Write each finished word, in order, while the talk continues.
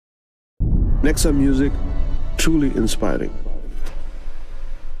NEXA music, truly inspiring.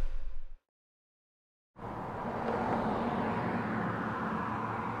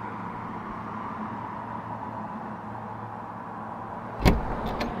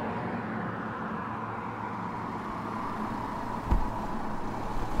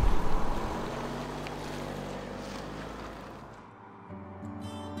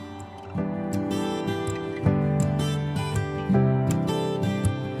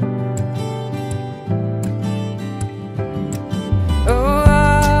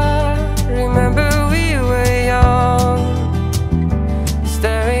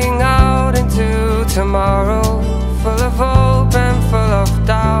 Tomorrow, full of hope and full of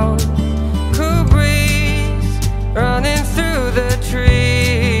doubt. Cool breeze running through the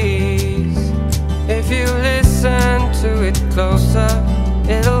trees. If you listen to it closer,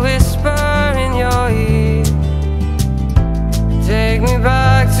 it'll whisper in your ear. Take me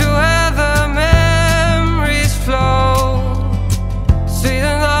back to where the memories flow, sweet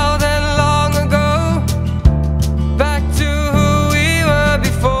and old and long ago, back to who we were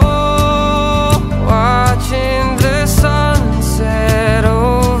before. Watching the sunset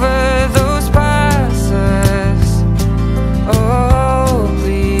over those passes. Oh,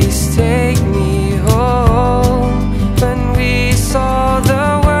 please take me home. When we saw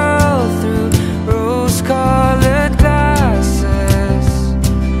the world through rose-colored glasses.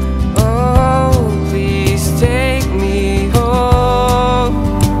 Oh, please take me home.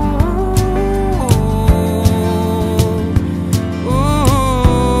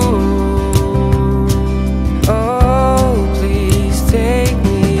 Oh, please take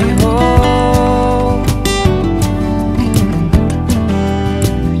me home.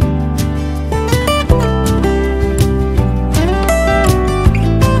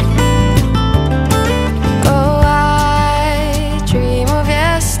 Oh, I dream of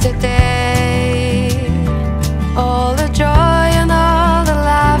yesterday, all the joy and all the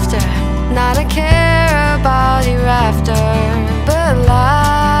laughter. Not a care about hereafter, but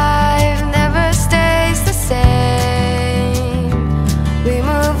life never stays the same. We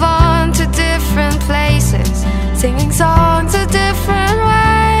move on to different places, singing songs a different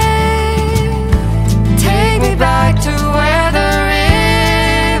way. Take me back to where the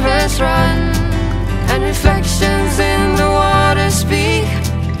rivers run, and reflections in the water speak.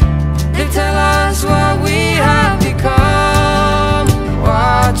 They tell us what we have become.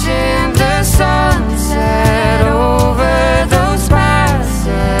 Watching the sunset over those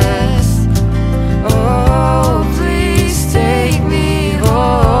passes. Oh, please take me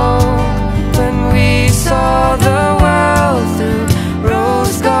home. When we saw the world through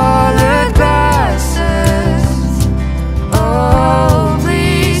rose-colored glasses. Oh,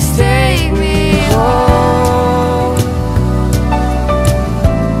 please take me home.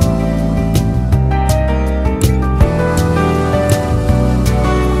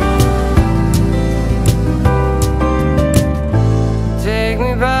 Take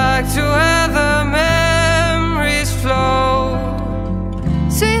me back to where the memories flow,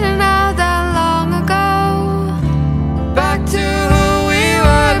 sweet and old and long ago, back to who we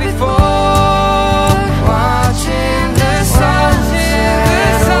were before. Watching the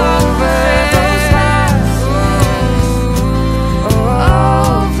sunset over those passes.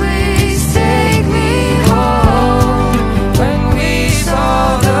 Oh, please take me home. When we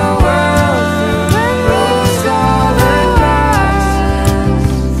saw the world through rose-colored glasses.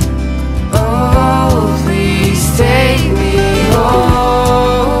 Oh, please take me home.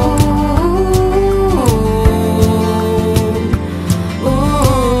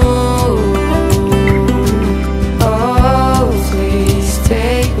 Oh, please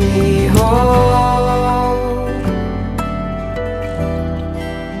take me home.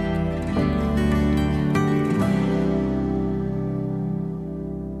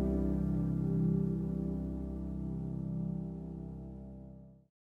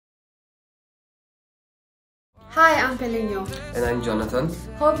 Hi, I'm Pelenuo. And I'm Jonathan.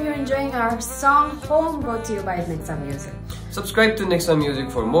 Hope you're enjoying our song Home, brought to you by NEXA Music. Subscribe to NEXA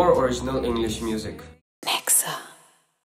Music for more original English music.